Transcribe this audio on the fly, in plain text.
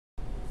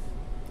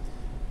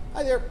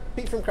Hi there,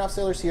 Pete from Craft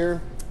Cellars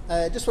here.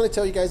 Just want to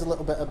tell you guys a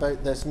little bit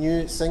about this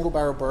new single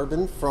barrel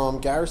bourbon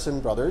from Garrison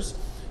Brothers.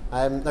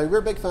 Now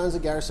we're big fans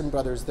of Garrison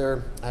Brothers.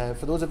 They're,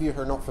 for those of you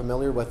who are not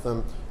familiar with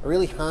them, a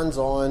really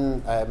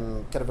hands-on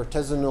kind of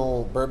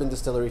artisanal bourbon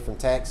distillery from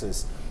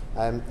Texas.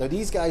 Now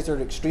these guys are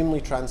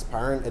extremely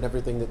transparent in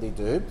everything that they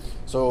do.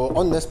 So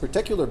on this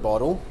particular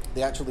bottle,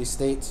 they actually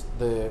state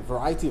the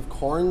variety of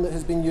corn that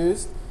has been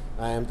used.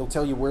 They'll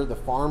tell you where the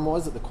farm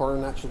was that the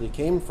corn actually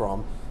came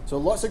from. So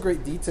lots of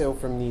great detail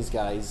from these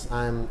guys,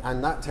 and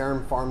that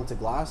term farm to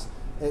glass,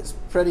 it's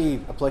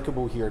pretty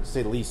applicable here to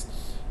say the least.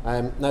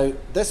 Now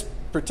this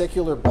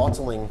particular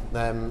bottling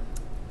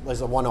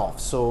is a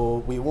one-off, so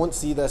we won't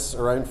see this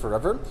around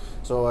forever.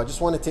 So I just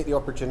want to take the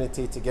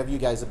opportunity to give you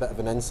guys a bit of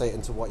an insight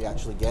into what you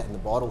actually get in the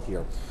bottle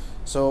here.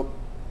 So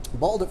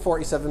bottled at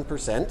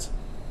 47%.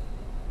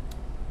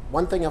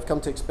 One thing I've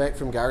come to expect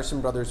from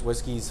Garrison Brothers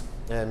whiskies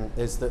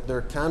is that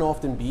there can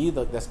often be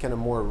this kind of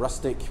more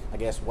rustic, I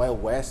guess,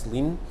 Wild West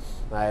lean.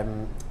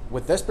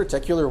 With this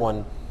particular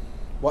one,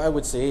 what I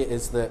would say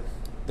is that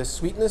the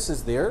sweetness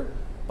is there,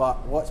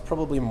 but what's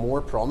probably more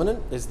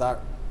prominent is that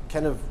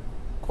kind of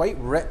quite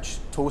rich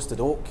toasted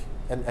oak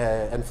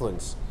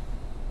influence.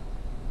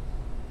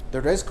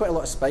 There is quite a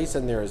lot of spice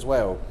in there as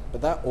well,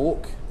 but that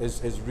oak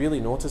is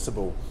really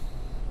noticeable.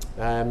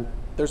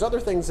 There's other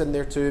things in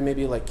there too,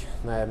 maybe like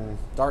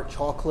dark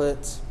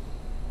chocolate,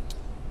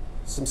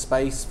 some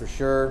spice for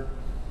sure.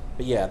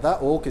 But yeah, that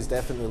oak is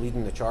definitely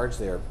leading the charge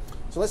there.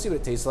 So let's see what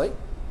it tastes like.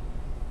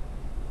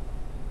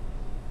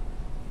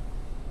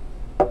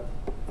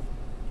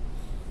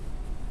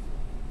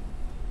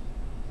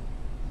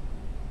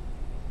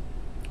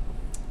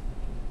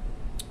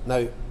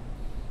 Now,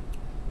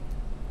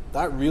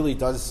 that really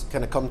does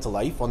kind of come to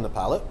life on the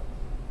palate.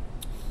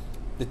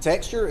 The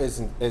texture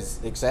is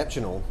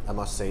exceptional, I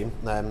must say.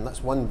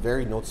 That's one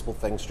very noticeable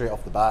thing straight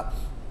off the bat.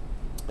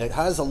 It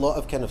has a lot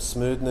of kind of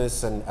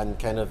smoothness and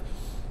kind of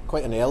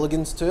quite an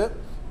elegance to it,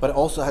 but it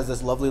also has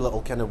this lovely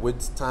little kind of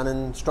wood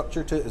tannin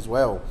structure to it as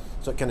well.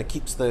 So it kind of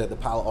keeps the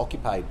palate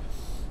occupied.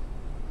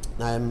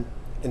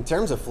 In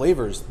terms of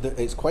flavors,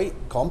 it's quite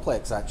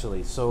complex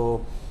actually.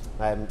 So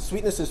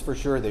sweetness is for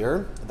sure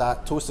there.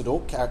 That toasted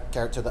oak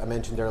character that I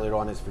mentioned earlier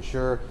on is for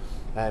sure.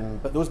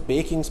 But those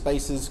baking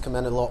spices come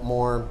in a lot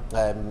more.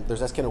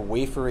 There's this kind of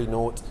wafery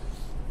note,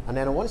 and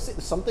then I want to say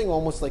there's something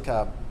almost like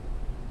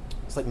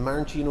it's like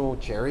maraschino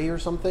cherry or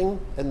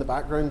something in the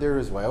background there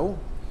as well.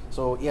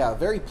 So yeah,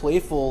 very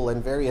playful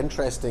and very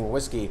interesting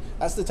whiskey.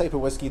 That's the type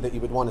of whiskey that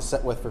you would want to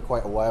sit with for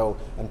quite a while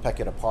and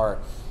pick it apart.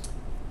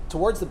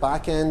 Towards the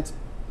back end,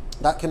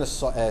 that kind of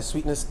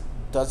sweetness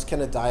does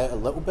kind of die out a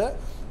little bit,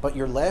 but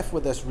you're left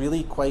with this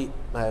really quite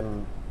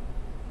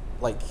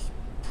like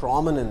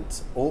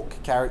prominent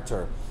oak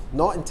character.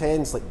 Not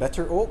intense like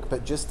bitter oak,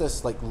 but just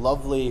this like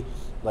lovely,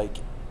 like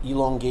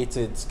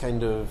elongated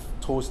kind of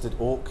toasted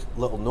oak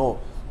little note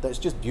that's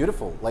just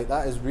beautiful. Like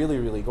that is really,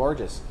 really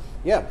gorgeous.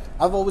 Yeah,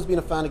 I've always been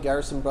a fan of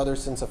Garrison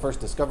Brothers since I first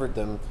discovered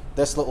them.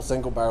 This little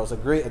single barrel is a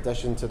great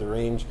addition to the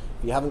range.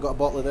 If you haven't got a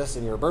bottle of this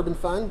and you're a bourbon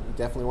fan, you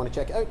definitely want to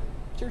check it out.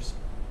 Cheers.